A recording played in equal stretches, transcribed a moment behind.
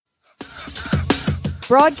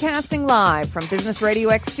Broadcasting live from Business Radio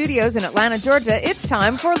X studios in Atlanta, Georgia, it's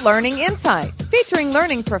time for Learning Insights, featuring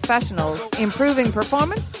learning professionals improving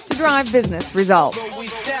performance to drive business results.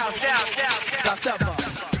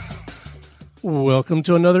 Welcome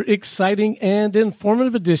to another exciting and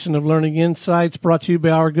informative edition of Learning Insights, brought to you by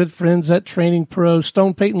our good friends at Training Pro.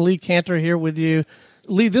 Stone Payton Lee Cantor here with you.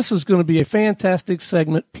 Lee, this is going to be a fantastic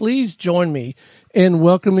segment. Please join me in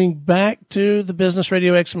welcoming back to the Business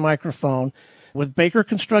Radio X microphone with Baker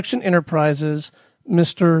Construction Enterprises,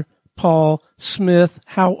 Mr. Paul Smith.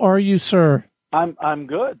 How are you, sir? I'm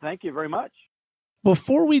good. Thank you very much.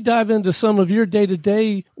 Before we dive into some of your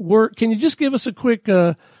day-to-day work, can you just give us a quick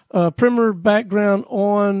primer background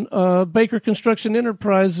on Baker Construction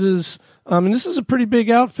Enterprises? And this is a pretty big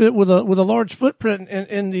outfit with a large footprint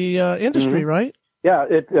in the industry, right? Yeah,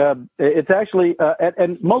 it's actually,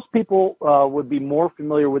 and most people would be more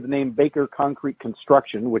familiar with the name Baker Concrete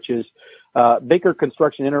Construction, which is Baker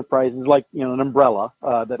Construction Enterprises, like an umbrella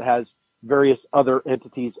that has various other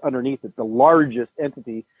entities underneath it. The largest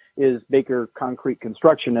entity is Baker Concrete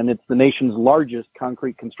Construction, and it's the nation's largest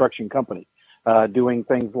concrete construction company, doing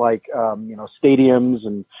things like stadiums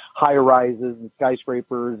and high rises and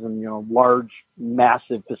skyscrapers and large,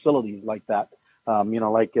 massive facilities like that.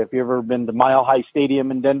 Like if you've ever been to Mile High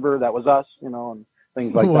Stadium in Denver, that was us, and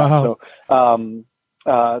things like wow. that. So,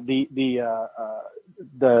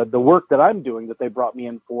 the work that I'm doing that they brought me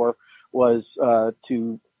in for was,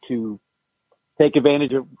 to take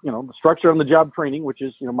advantage of, the structure on the job training, which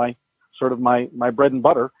is, my bread and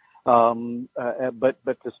butter. But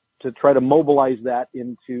to try to mobilize that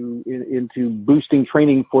into boosting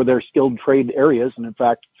training for their skilled trade areas. And in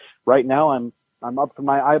fact, right now I'm up to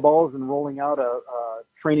my eyeballs and rolling out a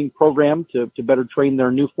training program to better train their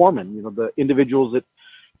new foremen. The individuals that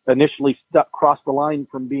initially crossed the line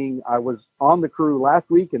from being, I was on the crew last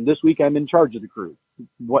week and this week I'm in charge of the crew.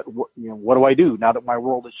 What do I do now that my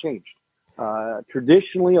world has changed?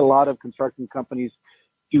 Traditionally, a lot of construction companies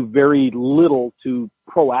do very little to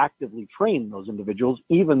proactively train those individuals,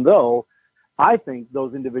 even though I think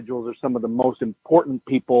those individuals are some of the most important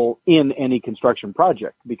people in any construction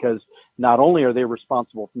project, because not only are they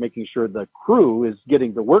responsible for making sure the crew is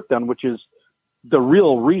getting the work done, which is the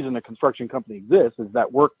real reason a construction company exists, is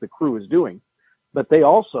that work the crew is doing, but they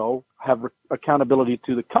also have accountability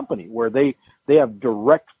to the company, where they have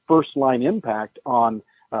direct first line impact on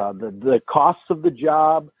the costs of the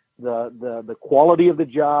job, the quality of the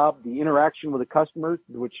job, the interaction with the customers,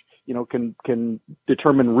 which, can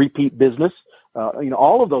determine repeat business.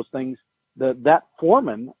 All of those things, that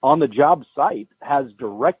foreman on the job site has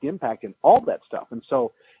direct impact in all that stuff. And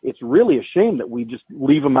so it's really a shame that we just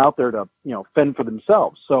leave them out there to, fend for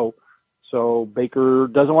themselves. So Baker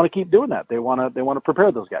doesn't want to keep doing that. They want to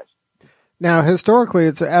prepare those guys. Now, historically,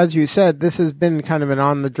 it's, as you said, this has been kind of an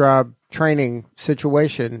on-the-job training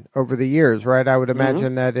situation over the years, right? I would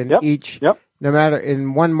imagine that in no matter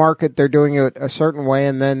in one market, they're doing it a certain way.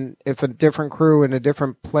 And then if a different crew in a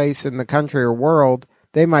different place in the country or world,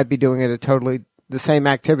 they might be doing it the same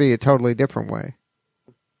activity a totally different way.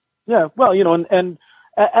 Yeah. Well, and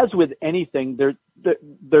as with anything,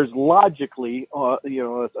 there's logically, a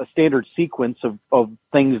standard sequence of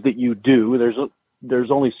things that you do.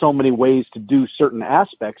 There's only so many ways to do certain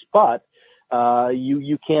aspects, but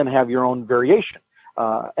you can have your own variation.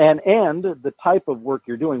 And the type of work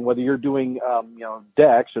you're doing, whether you're doing,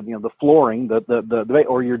 decks or, the flooring,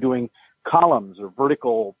 or you're doing columns or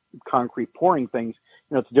vertical concrete pouring things,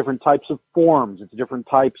 it's different types of forms. It's different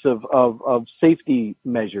types of safety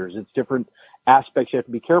measures. It's different aspects you have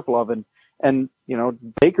to be careful of. And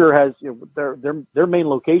Baker has, their main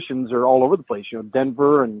locations are all over the place,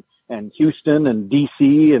 Denver and Houston and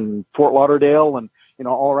DC and Fort Lauderdale and,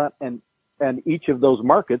 all around. And each of those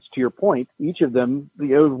markets, to your point, each of them,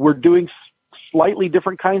 we're doing slightly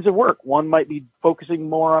different kinds of work. One might be focusing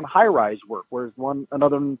more on high-rise work, whereas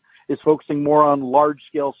another one is focusing more on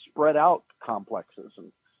large-scale spread-out complexes.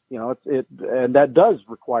 And, and that does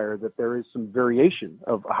require that there is some variation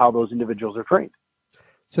of how those individuals are trained.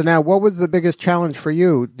 So now, what was the biggest challenge for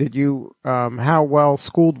you? Did you, how well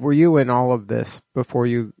schooled were you in all of this before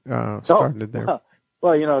you started there?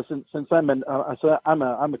 Well, since I'm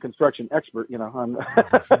a construction expert, I'm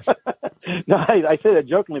no, I say that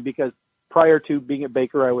jokingly because prior to being at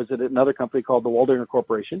Baker, I was at another company called the Waldinger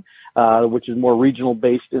Corporation, which is more regional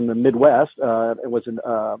based in the Midwest.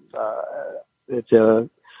 It's a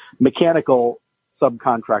mechanical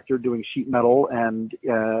subcontractor doing sheet metal and,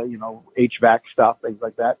 HVAC stuff, things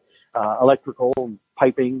like that, electrical and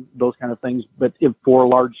piping, those kind of things, but for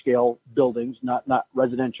large scale buildings, not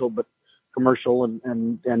residential, but commercial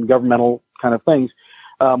and governmental kind of things.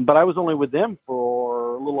 But I was only with them for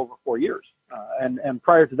little over 4 years. And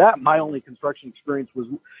prior to that, my only construction experience was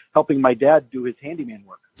helping my dad do his handyman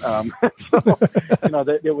work. So,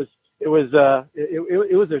 it was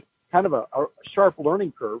a kind of a sharp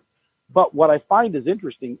learning curve. But what I find is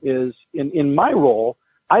interesting is in my role,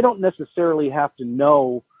 I don't necessarily have to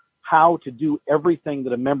know how to do everything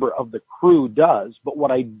that a member of the crew does. But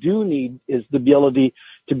what I do need is the ability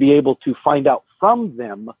to be able to find out from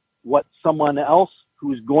them what someone else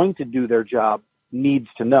who's going to do their job needs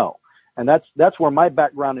to know. And that's where my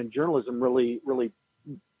background in journalism really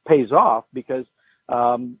pays off, because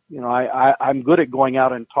I'm good at going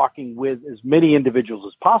out and talking with as many individuals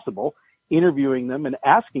as possible, interviewing them and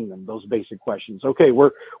asking them those basic questions. Okay,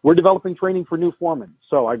 we're developing training for new foremen.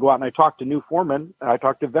 So I go out and I talk to new foremen. I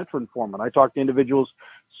talk to veteran foremen. I talk to individuals,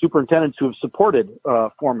 superintendents who have supported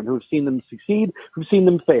foremen, who have seen them succeed, who've seen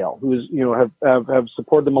them fail, have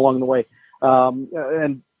supported them along the way,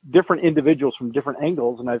 and different individuals from different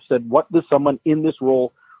angles. And I've said, what does someone in this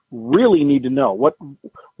role really need to know? What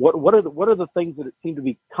are the things that seem to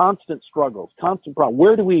be constant struggles, constant problems?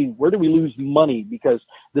 Where do we lose money because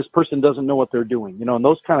this person doesn't know what they're doing? And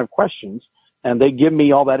those kind of questions. And they give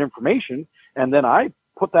me all that information, and then I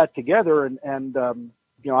put that together. And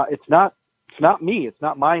it's not me. It's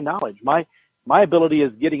not my knowledge. My ability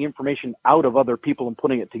is getting information out of other people and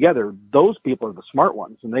putting it together. Those people are the smart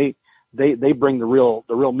ones, and they bring the real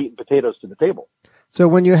meat and potatoes to the table. So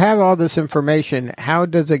when you have all this information, how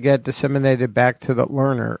does it get disseminated back to the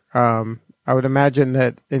learner? I would imagine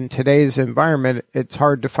that in today's environment, it's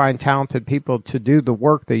hard to find talented people to do the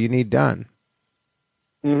work that you need done.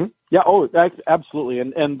 Mm-hmm. Yeah. Oh, absolutely.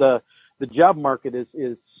 And the job market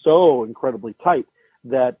is so incredibly tight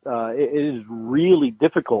that it is really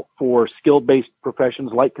difficult for skill-based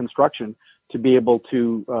professions like construction to be able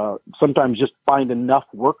to sometimes just find enough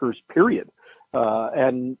workers, period. That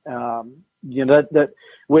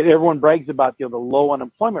everyone brags about, the low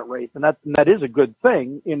unemployment rate, and that is a good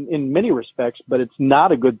thing in many respects, but it's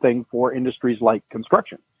not a good thing for industries like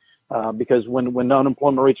construction, because when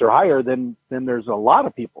unemployment rates are higher, then there's a lot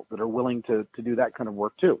of people that are willing to do that kind of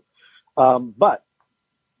work too. But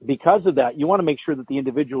because of that, you want to make sure that the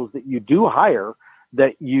individuals that you do hire,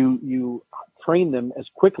 that you train them as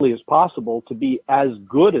quickly as possible to be as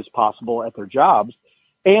good as possible at their jobs,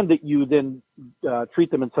 and that you then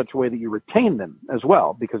treat them in such a way that you retain them as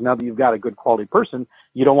well, because now that you've got a good quality person,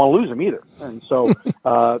 you don't want to lose them either. And so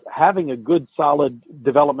having a good, solid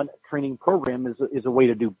development training program is a way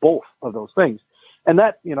to do both of those things. And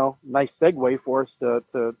that, nice segue for us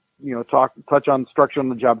to touch on structure on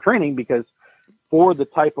the job training, because for the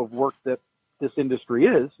type of work that this industry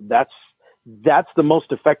is, that's the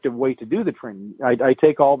most effective way to do the training. I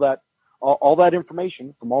take all that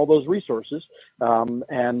information from all those resources,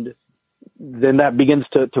 and then that begins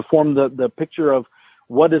to form the picture of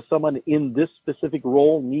what does someone in this specific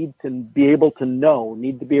role need to be able to know,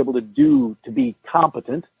 need to be able to do to be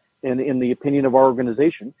competent in the opinion of our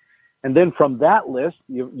organization. And then from that list,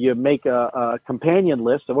 you make a companion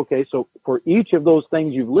list of, okay, so for each of those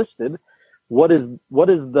things you've listed, what is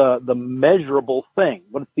the measurable thing?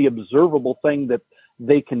 What is the observable thing that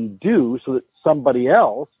they can do so that somebody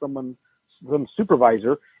else, some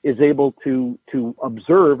supervisor, is able to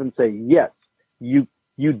observe and say, yes, you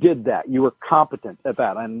did that. You were competent at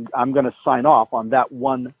that. And I'm going to sign off on that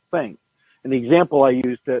one thing. And the example I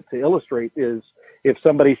use to illustrate is if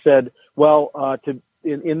somebody said, well,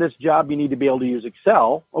 in this job, you need to be able to use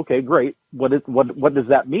Excel. Okay, great. What does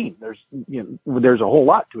that mean? There's a whole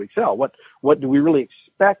lot to Excel. What do we really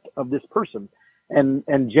expect of this person?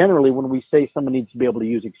 And generally, when we say someone needs to be able to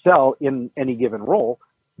use Excel in any given role,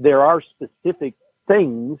 there are specific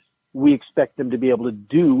things we expect them to be able to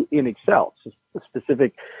do in Excel,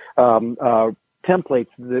 specific templates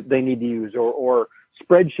that they need to use, or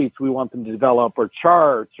spreadsheets we want them to develop, or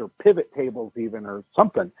charts, or pivot tables even, or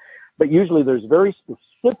something. But usually there's very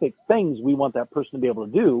specific things we want that person to be able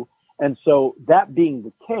to do. And so that being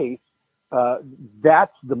the case,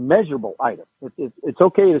 that's the measurable item. It's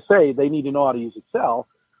okay to say they need to know how to use Excel,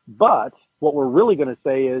 but what we're really going to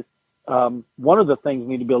say is, one of the things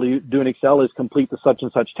we need to be able to do in Excel is complete the such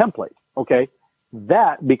and such template. Okay.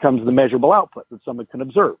 That becomes the measurable output that someone can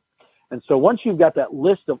observe. And so once you've got that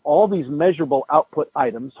list of all these measurable output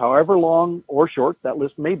items, however long or short that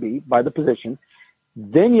list may be by the position,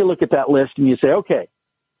 then you look at that list and you say, okay,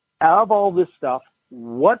 out of all this stuff,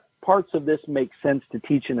 what parts of this make sense to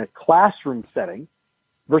teach in a classroom setting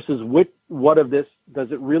versus what of this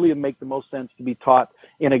does it really make the most sense to be taught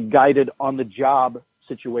in a guided on-the-job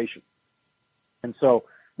situation? And so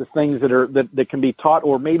the things that can be taught,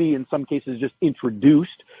 or maybe in some cases just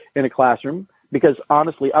introduced in a classroom, because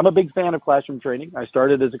honestly, I'm a big fan of classroom training. I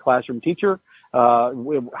started as a classroom teacher,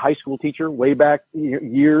 high school teacher way back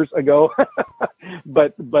years ago.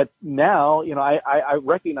 but now, I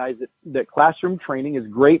recognize that classroom training is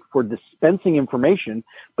great for dispensing information,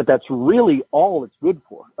 but that's really all it's good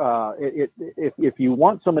for. If you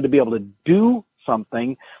want someone to be able to do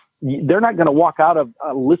something, they're not going to walk out of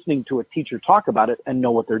listening to a teacher talk about it and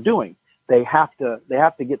know what they're doing. They have to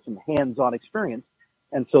get some hands-on experience.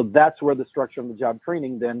 And so that's where the structure on the job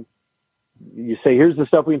training, then you say, here's the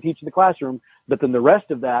stuff we can teach in the classroom, but then the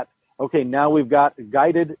rest of that, okay, now we've got a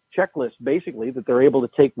guided checklist basically that they're able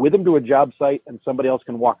to take with them to a job site, and somebody else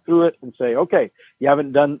can walk through it and say, okay, you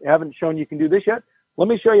haven't shown you can do this yet. Let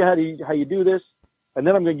me show you how you do this. And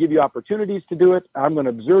then I'm going to give you opportunities to do it. I'm going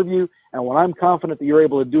to observe you. And when I'm confident that you're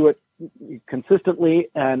able to do it consistently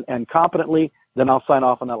and competently, then I'll sign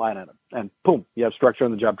off on that line item. And boom, you have structure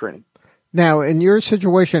on the job training. Now, in your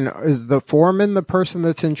situation, is the foreman the person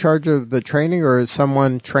that's in charge of the training, or is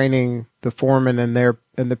someone training the foreman and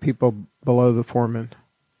the people below the foreman?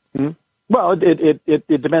 Mm-hmm. Well, it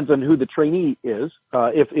depends on who the trainee is.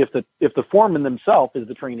 If the foreman themselves is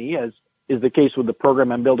the trainee, as is the case with the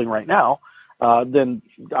program I'm building right now, then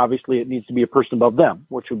obviously it needs to be a person above them,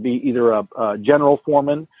 which would be either a general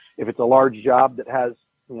foreman, if it's a large job that has,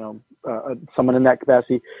 someone in that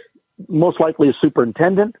capacity, most likely a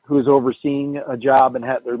superintendent who is overseeing a job and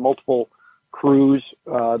there are multiple crews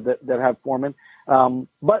that have foremen.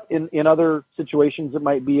 But in other situations, it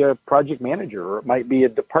might be a project manager, or it might be a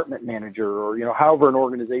department manager, or, however an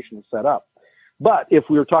organization is set up. But if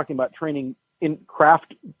we were talking about training in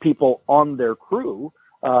craft people on their crew,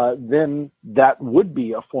 then that would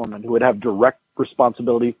be a foreman who would have direct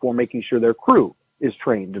responsibility for making sure their crew is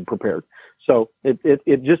trained and prepared. So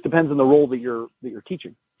it just depends on the role that you're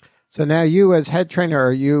teaching. So now you as head trainer,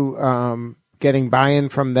 are you getting buy-in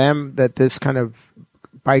from them that this kind of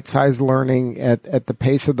bite-sized learning at the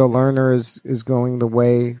pace of the learner is going the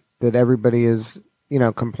way that everybody is,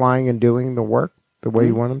 complying and doing the work the way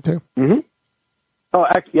you want them to? Mm-hmm. Oh,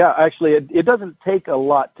 actually, it doesn't take a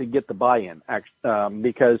lot to get the buy-in,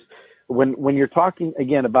 because when you're talking,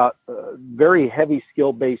 again, about very heavy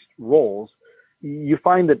skill-based roles, you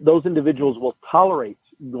find that those individuals will tolerate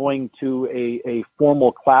going to a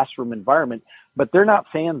formal classroom environment, but they're not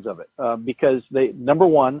fans of it because number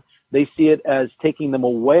one, they see it as taking them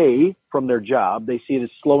away from their job. They see it as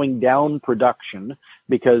slowing down production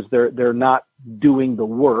because they're not doing the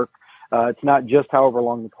work. It's not just however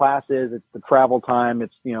long the class is, it's the travel time,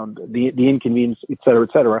 it's, the inconvenience, et cetera,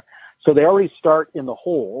 et cetera. So they already start in the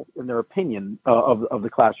hole, in their opinion, of the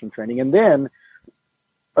classroom training. And then,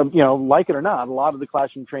 like it or not, a lot of the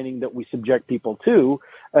classroom training that we subject people to,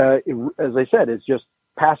 as I said, is just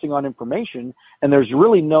passing on information, and there's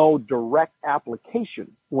really no direct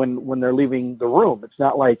application when they're leaving the room. It's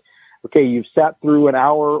not like, okay, you've sat through an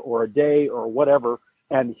hour or a day or whatever,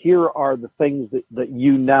 and here are the things that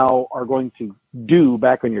you now are going to do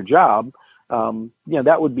back on your job.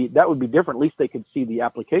 That would be different. At least they could see the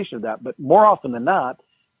application of that. But more often than not,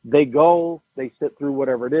 they sit through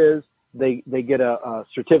whatever it is. They get a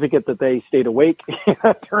certificate that they stayed awake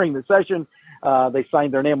during the session. They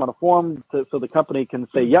signed their name on a form so the company can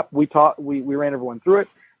say, yep, we ran everyone through it.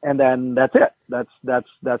 And then that's it.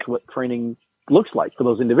 That's what training looks like for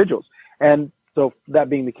those individuals. And so that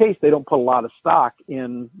being the case, they don't put a lot of stock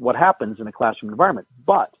in what happens in a classroom environment.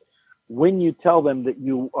 But when you tell them that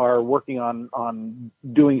you are working on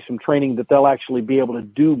doing some training, that they'll actually be able to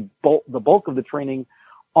do the bulk of the training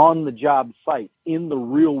on the job site in the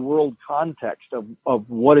real world context of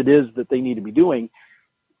what it is that they need to be doing,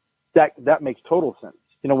 that makes total sense.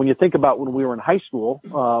 When you think about when we were in high school,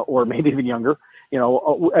 or maybe even younger,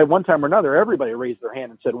 at one time or another, everybody raised their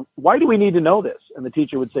hand and said, why do we need to know this? And the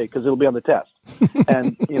teacher would say, because it'll be on the test.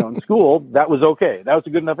 And, in school, that was okay. That was a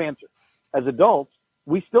good enough answer. As adults,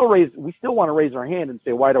 we still want to raise our hand and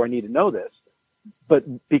say, why do I need to know this? But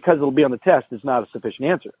because it'll be on the test is not a sufficient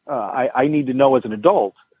answer. I need to know as an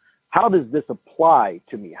adult, how does this apply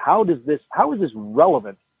to me? How is this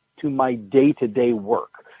relevant to my day-to-day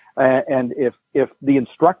work? And if the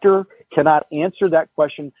instructor cannot answer that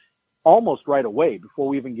question almost right away before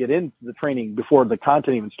we even get into the training, before the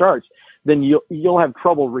content even starts, then you'll have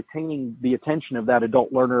trouble retaining the attention of that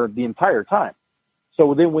adult learner the entire time.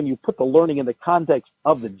 So then when you put the learning in the context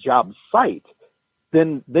of the job site,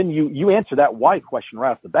 then you answer that why question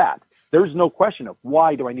right off the bat. There's no question of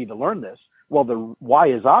why do I need to learn this? Well, the why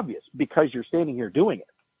is obvious, because you're standing here doing it.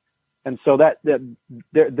 And so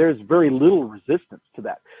there's very little resistance to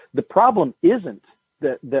that. The problem isn't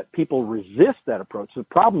that people resist that approach. The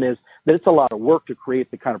problem is that it's a lot of work to create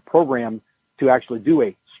the kind of program to actually do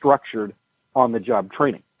a structured on-the-job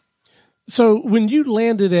training. So when you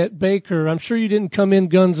landed at Baker, I'm sure you didn't come in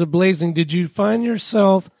guns a-blazing. Did you find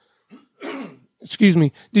yourself,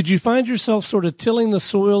 did you find yourself sort of tilling the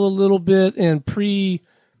soil a little bit and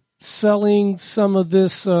pre-selling some of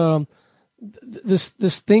this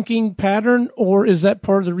this thinking pattern, or is that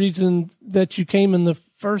part of the reason that you came in the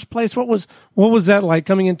first place? What was that like,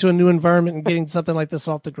 coming into a new environment and getting something like this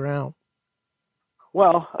off the ground?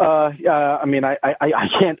 Well, I mean,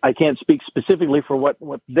 I can't speak specifically for what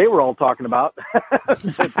they were all talking about.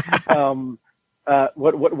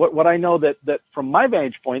 But, what I know that from my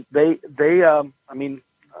vantage point, they I mean,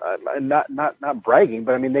 not bragging,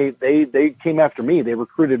 but I mean, they came after me. They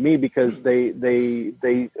recruited me because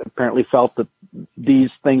they apparently felt that these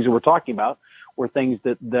things that we're talking about were things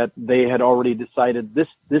that they had already decided this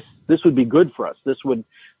would be good for us. This would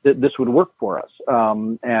work for us,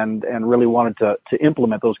 and really wanted to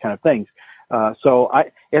implement those kind of things. So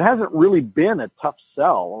it hasn't really been a tough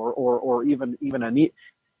sell or even a neat.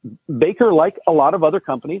 Baker, like a lot of other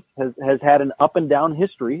companies, has had an up and down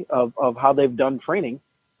history of how they've done training.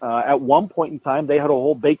 At one point in time, they had a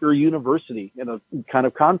whole Baker University, kind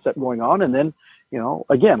of concept going on. And then,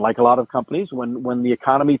 again, like a lot of companies, when the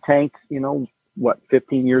economy tanked,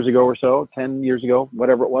 15 years ago or so, 10 years ago,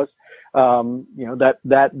 whatever it was,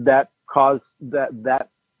 that caused that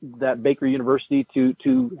Baker University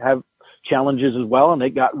to have challenges as well. And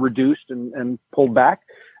it got reduced and pulled back.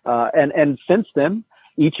 And since then,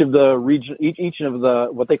 each of the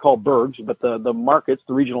what they call burgs, but the markets,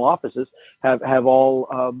 the regional offices have all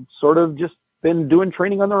sort of just been doing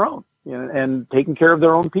training on their own, and taking care of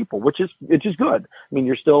their own people, which is good. I mean,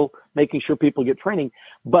 you're still making sure people get training,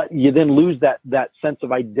 but you then lose that sense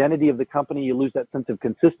of identity of the company. You lose that sense of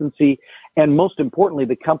consistency. And most importantly,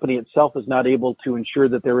 the company itself is not able to ensure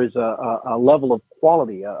that there is a level of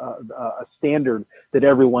quality, a standard that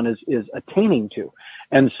everyone is attaining to.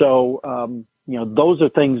 And so, those are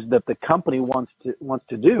things that the company wants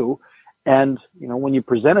to do. And, when you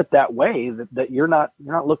present it that way, that you're not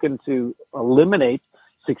looking to eliminate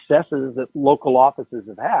successes that local offices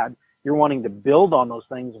have had, you're wanting to build on those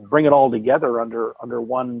things and bring it all together under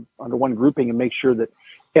one grouping and make sure that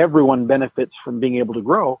everyone benefits from being able to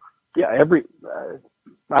grow. Yeah.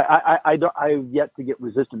 I've yet to get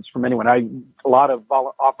resistance from anyone. A lot of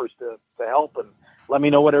offers to help and let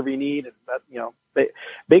me know whatever you need. And that,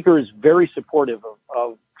 Baker is very supportive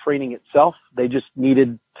of training itself. They just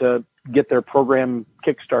needed to get their program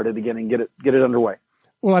kickstarted again and get it underway.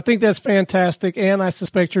 Well, I think that's fantastic, and I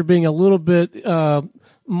suspect you're being a little bit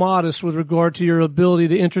modest with regard to your ability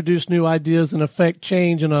to introduce new ideas and affect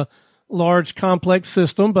change in a large, complex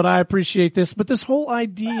system, but I appreciate this. But this whole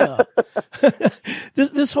idea,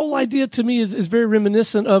 this whole idea to me is very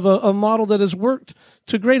reminiscent of a model that has worked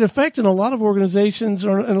to great effect in a lot of organizations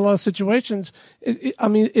or in a lot of situations.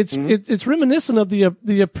 It's reminiscent of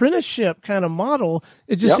the apprenticeship kind of model.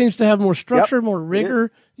 It just seems to have more structure, more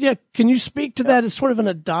rigor. Yeah. Can you speak to that as sort of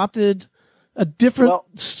a different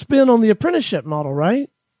spin on the apprenticeship model, right?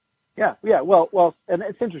 Yeah. Well, and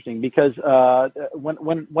it's interesting because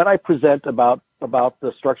when I present about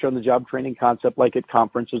the structure on the job training concept, like at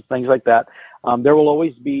conferences, things like that, there will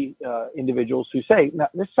always be individuals who say, "Now,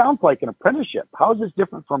 this sounds like an apprenticeship. How is this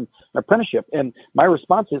different from an apprenticeship?" And my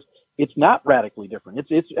response is, it's not radically different.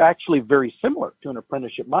 It's actually very similar to an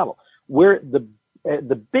apprenticeship model, where the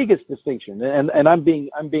biggest distinction, and I'm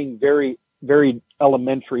being very, very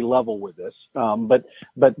elementary level with this. But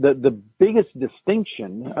the biggest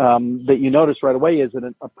distinction, that you notice right away is that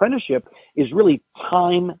an apprenticeship is really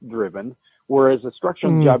time driven, whereas a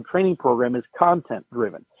structured job training program is content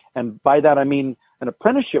driven. And by that, I mean, an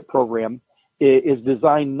apprenticeship program is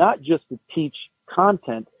designed not just to teach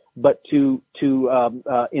content, but to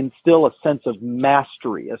instill a sense of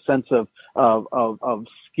mastery, a sense of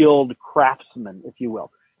skilled craftsmen, if you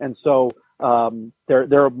will. And so,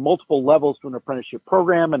 there are multiple levels to an apprenticeship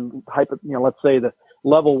program, and let's say the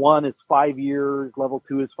level 1 is 5 years, level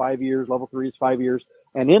 2 is 5 years, level 3 is 5 years.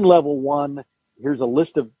 And in level 1, here's a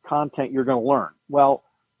list of content you're going to learn. Well,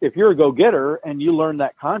 if you're a go-getter and you learn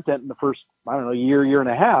that content in the first, year and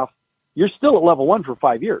a half, you're still at level 1 for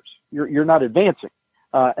 5 years. You're not advancing.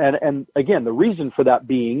 And again, the reason for that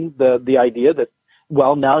being the idea that,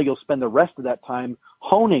 now you'll spend the rest of that time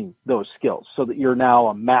honing those skills so that you're now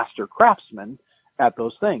a master craftsman at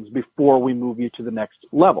those things before we move you to the next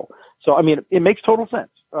level. So, it makes total sense.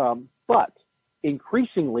 But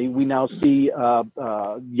increasingly, we now see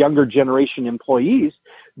younger generation employees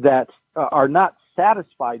that are not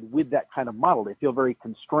satisfied with that kind of model. They feel very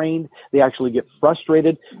constrained. They actually get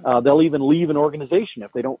frustrated. They'll even leave an organization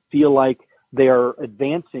if they don't feel like they are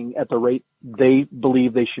advancing at the rate they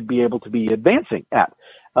believe they should be able to be advancing at.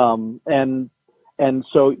 And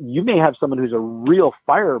so you may have someone who's a real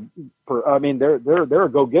they're a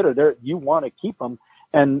go-getter. You want to keep them.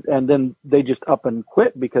 And then they just up and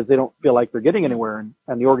quit because they don't feel like they're getting anywhere.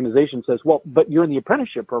 And the organization says, well, but you're in the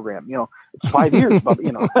apprenticeship program. It's 5 years, but,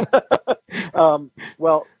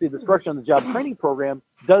 well, see, the structure on the job training program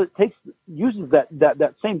uses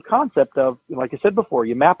that same concept of, like I said before,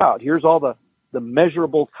 you map out, here's all the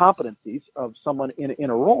measurable competencies of someone in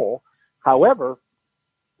a role. However,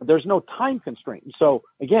 there's no time constraint. So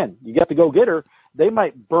again, you got the go-getter. They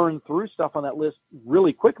might burn through stuff on that list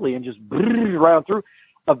really quickly and just round through.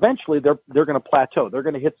 Eventually, they're going to plateau. They're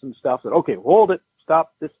going to hit some stuff that, okay, hold it,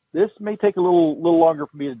 stop. This may take a little longer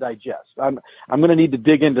for me to digest. I'm going to need to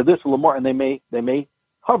dig into this a little more, and they may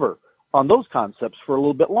hover on those concepts for a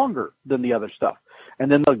little bit longer than the other stuff,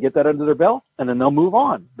 and then they'll get that under their belt, and then they'll move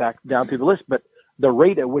on back down through the list. But the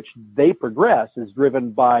rate at which they progress is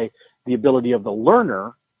driven by the ability of the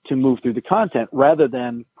learner to move through the content rather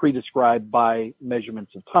than pre-described by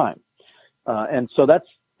measurements of time. And so that's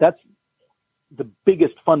the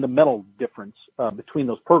biggest fundamental difference between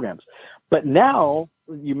those programs. But now,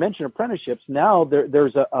 you mentioned apprenticeships, now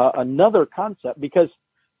there's another concept, because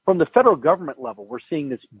from the federal government level, we're seeing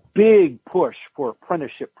this big push for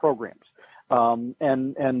apprenticeship programs.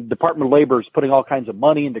 And Department of Labor is putting all kinds of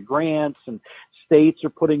money into grants, and states are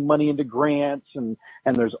putting money into grants, and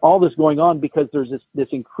there's all this going on because there's this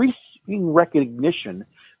increasing recognition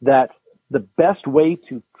that the best way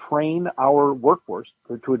to train our workforce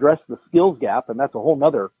to address the skills gap, and that's a whole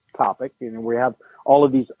nother topic. We have all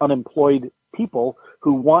of these unemployed people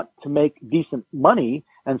who want to make decent money,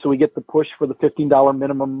 and so we get the push for the $15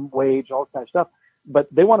 minimum wage, all that kind of stuff. But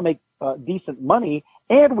they want to make decent money,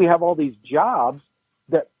 and we have all these jobs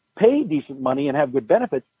that pay decent money and have good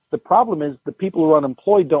benefits. The problem is the people who are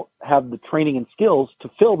unemployed don't have the training and skills to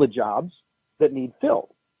fill the jobs that need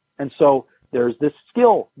filled. And so there's this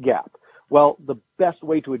skill gap. Well, the best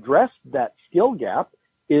way to address that skill gap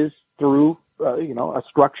is through, a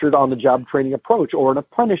structured on-the-job training approach or an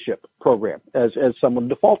apprenticeship program as someone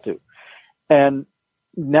default to. And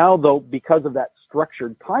now, though, because of that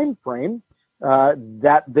structured time frame,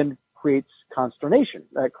 that then creates consternation.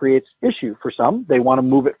 That creates issue for some. They want to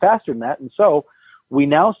move it faster than that. And so we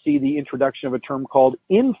now see the introduction of a term called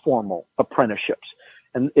informal apprenticeships.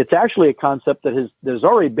 And it's actually a concept that has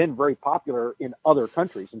already been very popular in other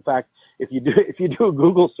countries. In fact, if you do a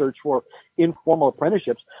Google search for informal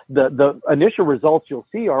apprenticeships, the initial results you'll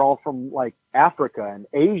see are all from like Africa and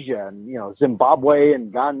Asia and Zimbabwe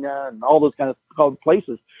and Ghana and all those kind of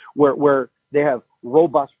places where they have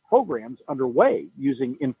robust programs underway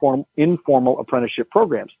using informal apprenticeship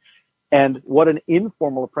programs. And what an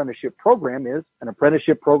informal apprenticeship program is, an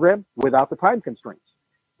apprenticeship program without the time constraints.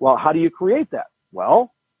 Well, how do you create that?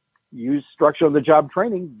 Well, use structure on the job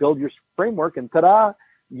training, build your framework, and ta-da,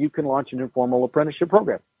 you can launch an informal apprenticeship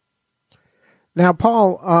program. Now,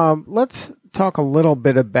 Paul, let's talk a little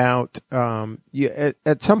bit about you.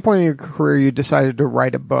 At some point in your career, you decided to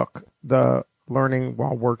write a book, the Learning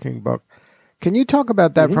While Working book. Can you talk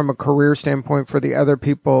about that from a career standpoint for the other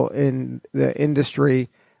people in the industry,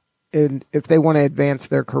 and if they want to advance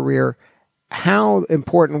their career? How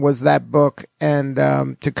important was that book and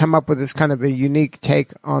to come up with this kind of a unique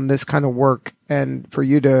take on this kind of work, and for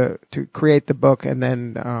you to create the book and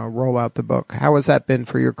then roll out the book? How has that been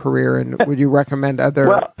for your career, and would you recommend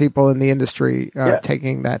other people in the industry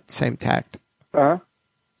taking that same tact?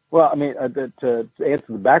 Well, I mean, to answer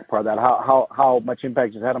the back part of that, how much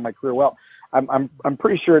impact it's had on my career. Well, I'm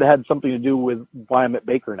pretty sure it had something to do with why I'm at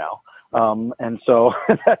Baker now. And so,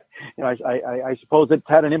 I suppose it's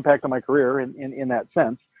had an impact on my career in that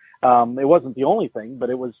sense. It wasn't the only thing, but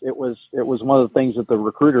it was one of the things that the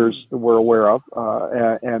recruiters were aware of,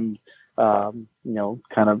 and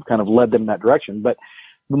kind of led them in that direction. But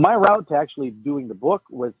my route to actually doing the book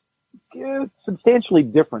was substantially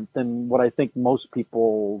different than what I think most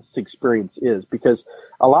people's experience is, because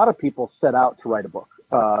a lot of people set out to write a book,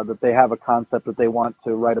 that they have a concept that they want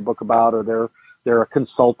to write a book about, or they're a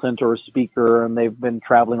consultant or a speaker, and they've been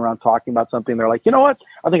traveling around talking about something. They're like, you know what?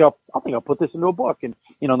 I think I'll put this into a book, and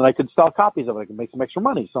then I could sell copies of it. I could make some extra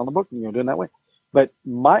money selling the book, and doing that way. But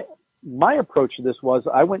my approach to this was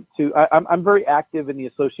I'm very active in the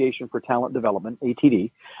Association for Talent Development,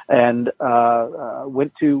 ATD, and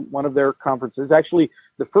went to one of their conferences. Actually,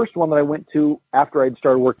 the first one that I went to after I'd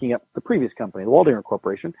started working at the previous company, the Waldinger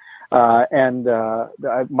Corporation, and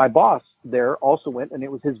my boss there also went, and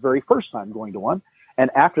it was his very first time going to one.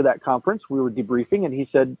 And after that conference, we were debriefing, and he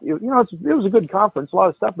said, it was a good conference, a lot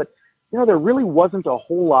of stuff, but there really wasn't a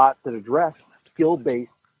whole lot that addressed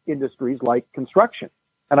skill-based industries like construction.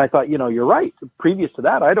 And I thought, you're right. Previous to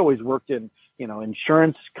that, I'd always worked in,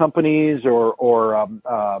 insurance companies or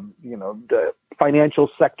the financial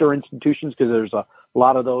sector institutions, because there's a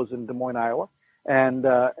lot of those in Des Moines, Iowa. And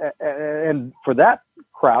for that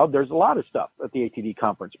crowd, there's a lot of stuff at the ATD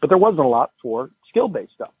conference, but there wasn't a lot for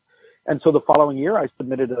skill-based stuff. And so the following year, I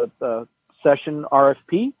submitted a session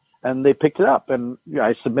RFP, and they picked it up. And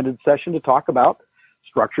I submitted a session to talk about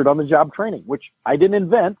structured on-the-job training, which I didn't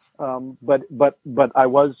invent, but I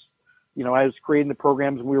was, I was creating the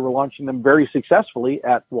programs, and we were launching them very successfully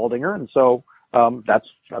at Waldinger. And so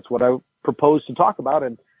that's what I proposed to talk about.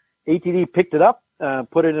 And ATD picked it up,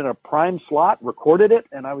 put it in a prime slot, recorded it,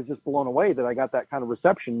 and I was just blown away that I got that kind of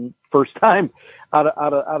reception first time out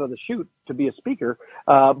of the chute to be a speaker.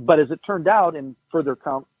 But as it turned out, in further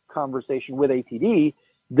conversation with ATD,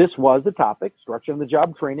 this was the topic: structure on the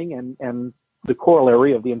job training and the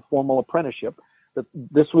corollary of the informal apprenticeship. That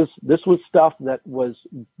this was stuff that was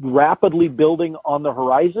rapidly building on the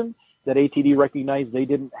horizon, that ATD recognized they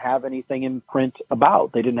didn't have anything in print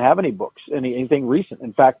about. They didn't have any books, anything recent.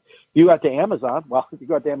 In fact, you got to Amazon. Well, if you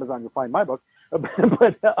go to Amazon, you'll find my book.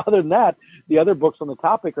 But other than that, the other books on the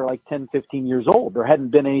topic are like 10, 15 years old. There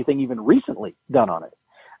hadn't been anything even recently done on it.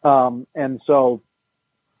 And so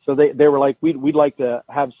they were like, we'd like to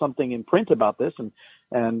have something in print about this. And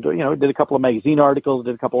did a couple of magazine articles,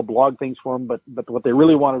 did a couple of blog things for them, but what they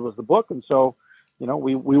really wanted was the book. And so,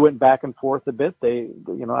 we went back and forth a bit.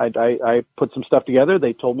 I put some stuff together.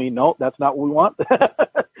 They told me, no, that's not what we want.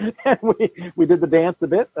 And we did the dance a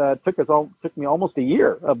bit. Took me almost a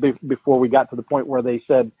year before we got to the point where they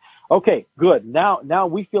said, okay, good. Now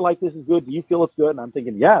we feel like this is good. Do you feel it's good? And I'm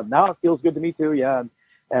thinking, yeah, now it feels good to me too. Yeah.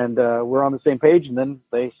 And we're on the same page. And then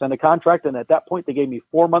they sent a contract. And at that point, they gave me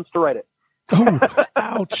 4 months to write it. Oh,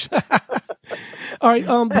 ouch. All right.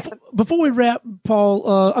 Before we wrap,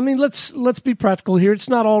 Paul, let's be practical here. It's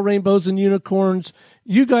not all rainbows and unicorns.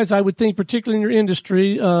 You guys, I would think, particularly in your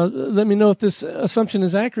industry, let me know if this assumption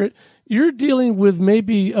is accurate. You're dealing with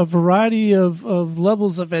maybe a variety of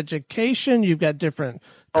levels of education. You've got different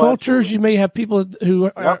cultures. Absolutely. You may have people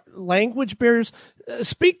who are language barriers.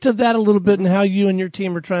 Speak to that a little bit and how you and your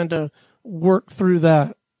team are trying to work through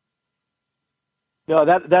that. No,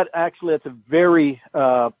 that's a very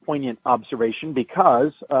poignant observation,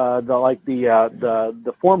 because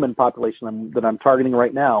the foreman population that I'm targeting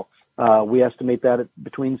right now, we estimate that at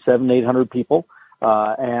between 700 and 800 people,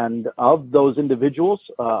 and of those individuals,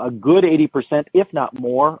 a good 80%, if not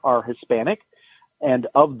more, are Hispanic, and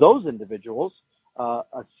of those individuals,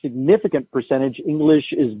 a significant percentage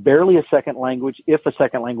English is barely a second language, if a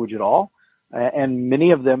second language at all. And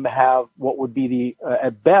many of them have what would be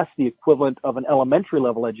at best, the equivalent of an elementary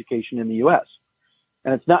level education in the U.S.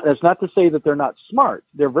 And that's not to say that they're not smart.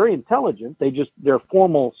 They're very intelligent. Their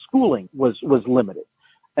formal schooling was limited.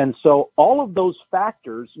 And so all of those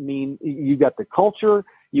factors mean you got the culture,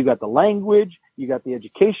 you got the language, you got the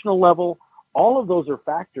educational level. All of those are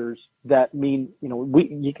factors that mean,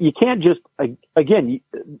 you can't just, again,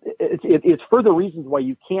 it's further reasons why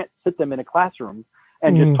you can't sit them in a classroom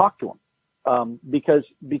and just talk to them. Because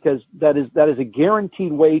that is a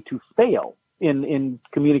guaranteed way to fail in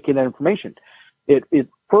communicating that information. It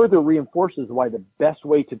further reinforces why the best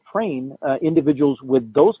way to train individuals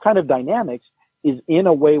with those kind of dynamics is in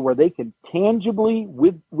a way where they can tangibly,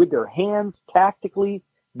 with their hands, tactically,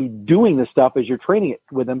 be doing the stuff as you're training it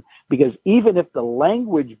with them. Because even if the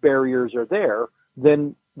language barriers are there,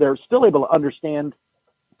 then they're still able to understand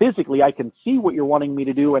physically. I can see what you're wanting me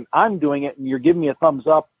to do, and I'm doing it, and you're giving me a thumbs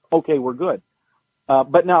up. Okay, we're good.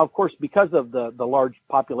 But now, of course, because of the large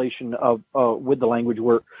population of with the language,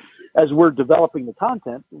 as we're developing the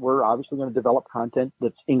content, we're obviously going to develop content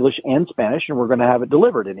that's English and Spanish, and we're going to have it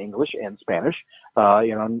delivered in English and Spanish,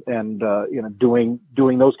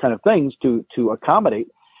 doing those kind of things to accommodate.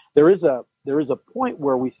 There is a point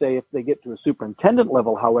where we say if they get to a superintendent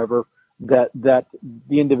level, however, that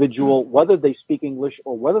the individual, whether they speak English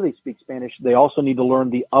or whether they speak Spanish, they also need to learn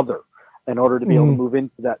the other in order to be able to move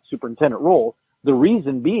into that superintendent role. The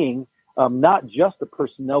reason being, not just the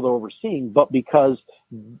personnel they're overseeing, but because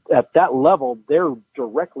at that level, they're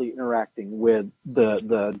directly interacting with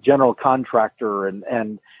the general contractor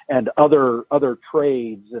and other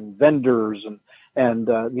trades and vendors and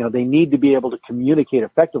they need to be able to communicate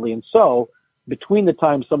effectively. And so between the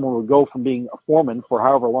time someone will go from being a foreman for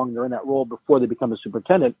however long they're in that role before they become a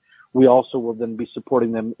superintendent, we also will then be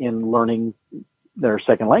supporting them in learning their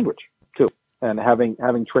second language too, and having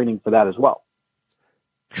training for that as well.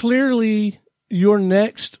 Clearly, your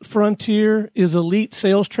next frontier is elite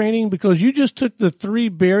sales training? Because you just took the 3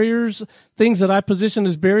 barriers, things that I position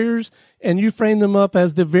as barriers, and you framed them up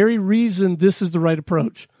as the very reason this is the right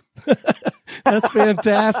approach. That's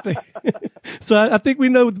fantastic. So I think we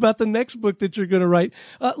know about the next book that you're going to write.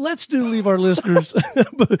 Let's leave our listeners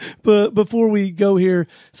but before we go here.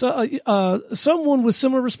 So someone with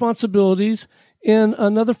similar responsibilities in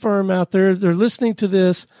another firm out there, they're listening to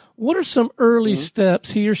this. What are some early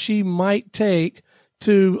steps he or she might take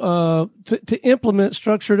to implement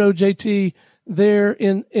structured OJT there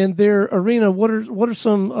in their arena? What are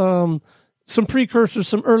some precursors,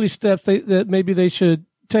 some early steps that maybe they should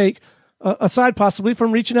take, aside possibly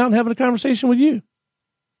from reaching out and having a conversation with you?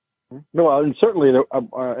 No, and certainly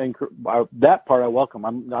that part I welcome.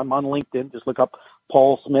 I'm on LinkedIn. Just look up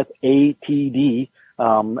Paul Smith ATD,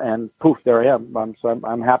 and poof, there I am.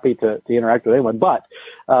 I'm happy to interact with anyone. But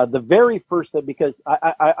the very first thing, because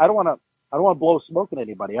I don't want to blow smoke at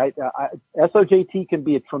anybody. SOJT can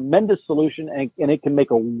be a tremendous solution, and it can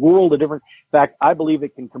make a world of difference. In fact, I believe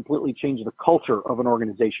it can completely change the culture of an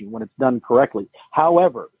organization when it's done correctly.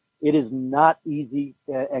 However, it is not easy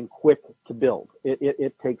and quick to build.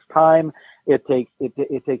 It takes time. It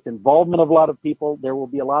takes involvement of a lot of people. There will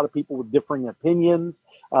be a lot of people with differing opinions.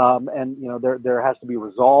 And there has to be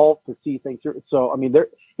resolve to see things through. So, I mean,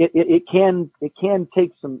 it can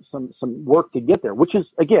take some work to get there, which is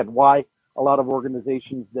again why a lot of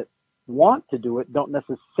organizations that want to do it don't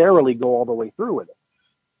necessarily go all the way through with it.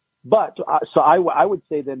 But so I would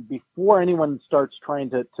say that before anyone starts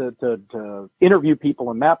trying to interview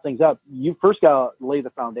people and map things out, you first got to lay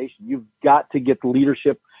the foundation. You've got to get the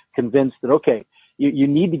leadership convinced that, okay, you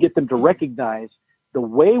need to get them to recognize the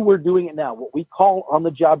way we're doing it now. What we call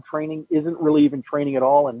on-the-job training isn't really even training at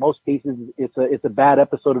all. In most cases, it's a bad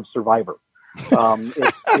episode of Survivor.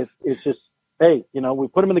 It's just, hey, we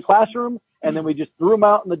put them in the classroom and then we just threw them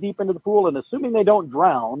out in the deep end of the pool, and assuming they don't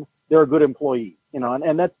drown, they're a good employee.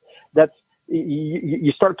 And that's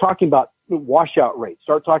you start talking about washout rates,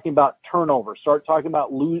 start talking about turnover, start talking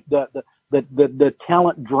about the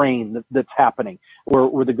talent drain that's happening,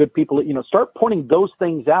 where the good people, start pointing those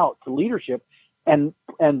things out to leadership, and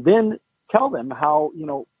then tell them how,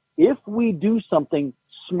 if we do something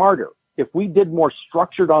smarter, if we did more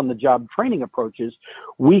structured on the job training approaches,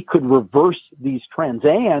 we could reverse these trends.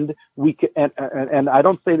 And we could, and I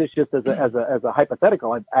don't say this just as a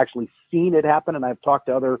hypothetical. I've actually seen it happen, and I've talked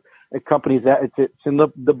to other companies that it's in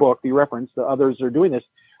the book, the reference, the others are doing this,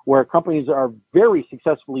 where companies are very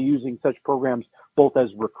successfully using such programs, both as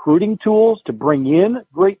recruiting tools to bring in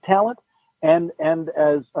great talent and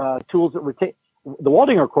as tools that retain. The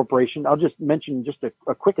Waldinger Corporation, I'll just mention just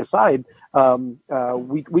a quick aside.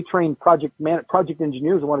 We train project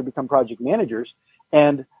engineers who want to become project managers,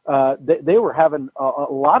 and they were having a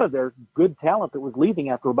lot of their good talent that was leaving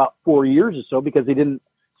after about 4 years or so because they didn't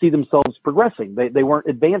see themselves progressing. They weren't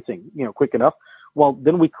advancing, quick enough. Well,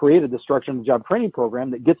 then we created the Structure on the Job Training Program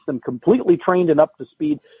that gets them completely trained and up to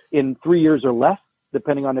speed in 3 years or less,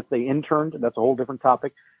 depending on if they interned. That's a whole different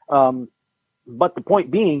topic. But the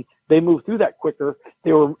point being, they moved through that quicker.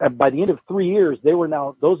 They were, by the end of 3 years,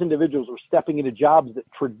 those individuals were stepping into jobs that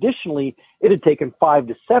traditionally it had taken 5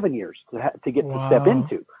 to 7 years to get to step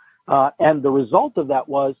into. And the result of that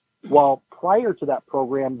was, while prior to that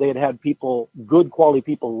program, they had people, good quality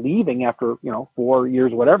people leaving after, 4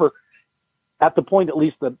 years, whatever. At the point, at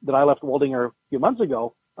least that I left Waldinger a few months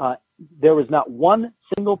ago, there was not one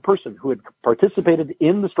single person who had participated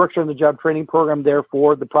in the Structure on the Job Training Program there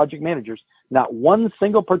for the project managers. Not one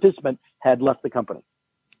single participant had left the company.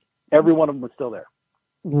 Every one of them was still there.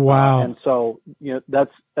 Wow. And so,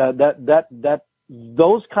 that's,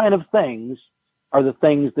 those kind of things are the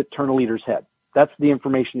things that turn a leader's head. That's the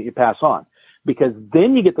information that you pass on, because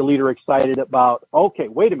then you get the leader excited about, okay,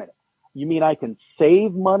 wait a minute. You mean I can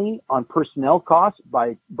save money on personnel costs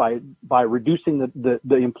by reducing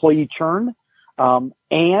the employee churn,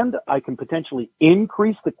 and I can potentially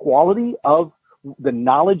increase the quality of the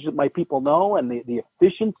knowledge that my people know and the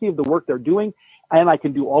efficiency of the work they're doing, and I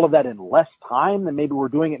can do all of that in less time than maybe we're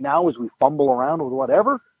doing it now as we fumble around with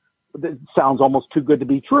whatever. That sounds almost too good to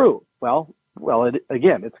be true. Well,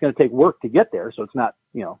 again, it's going to take work to get there, so it's not,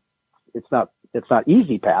 it's not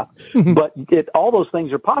easy path, but all those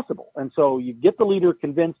things are possible. And so you get the leader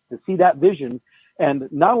convinced to see that vision, and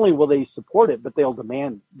not only will they support it, but they'll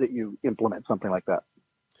demand that you implement something like that.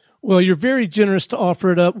 Well, you're very generous to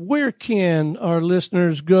offer it up. Where can our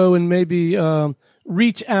listeners go and maybe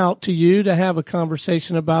reach out to you to have a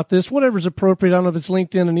conversation about this? Whatever's appropriate. I don't know if it's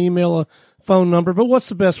LinkedIn, an email, a phone number, but what's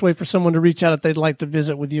the best way for someone to reach out if they'd like to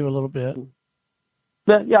visit with you a little bit?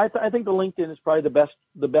 I think the LinkedIn is probably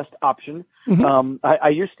the best option. Mm-hmm. I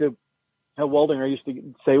used to at Waldinger, I used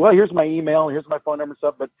to say, well, here's my email, here's my phone number and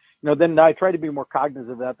stuff. But, then I try to be more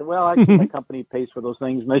cognizant of that. Well, actually, my company pays for those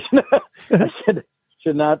things, and I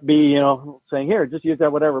should not be, saying, here, just use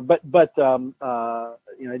that, whatever. But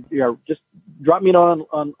just drop me a note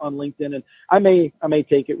on LinkedIn, and I may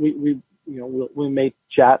take it. We may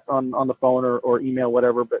chat on the phone or email,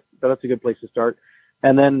 whatever. But that's a good place to start.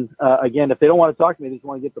 And then again, if they don't want to talk to me, they just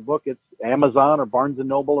want to get the book. It's Amazon or Barnes and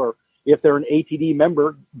Noble, or if they're an ATD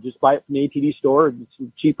member, just buy it from the ATD store.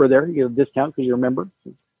 It's cheaper there. You get a discount because you're a member.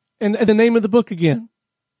 And the name of the book again?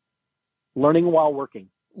 Learning While Working.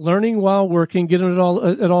 Learning While Working. Get it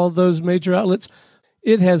at all those major outlets.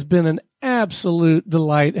 It has been an absolute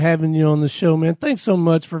delight having you on the show, man. Thanks so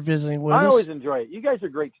much for visiting with us. I always enjoy it. You guys are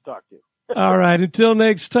great to talk to. All right. Until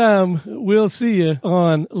next time, we'll see you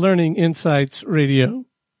on Learning Insights Radio.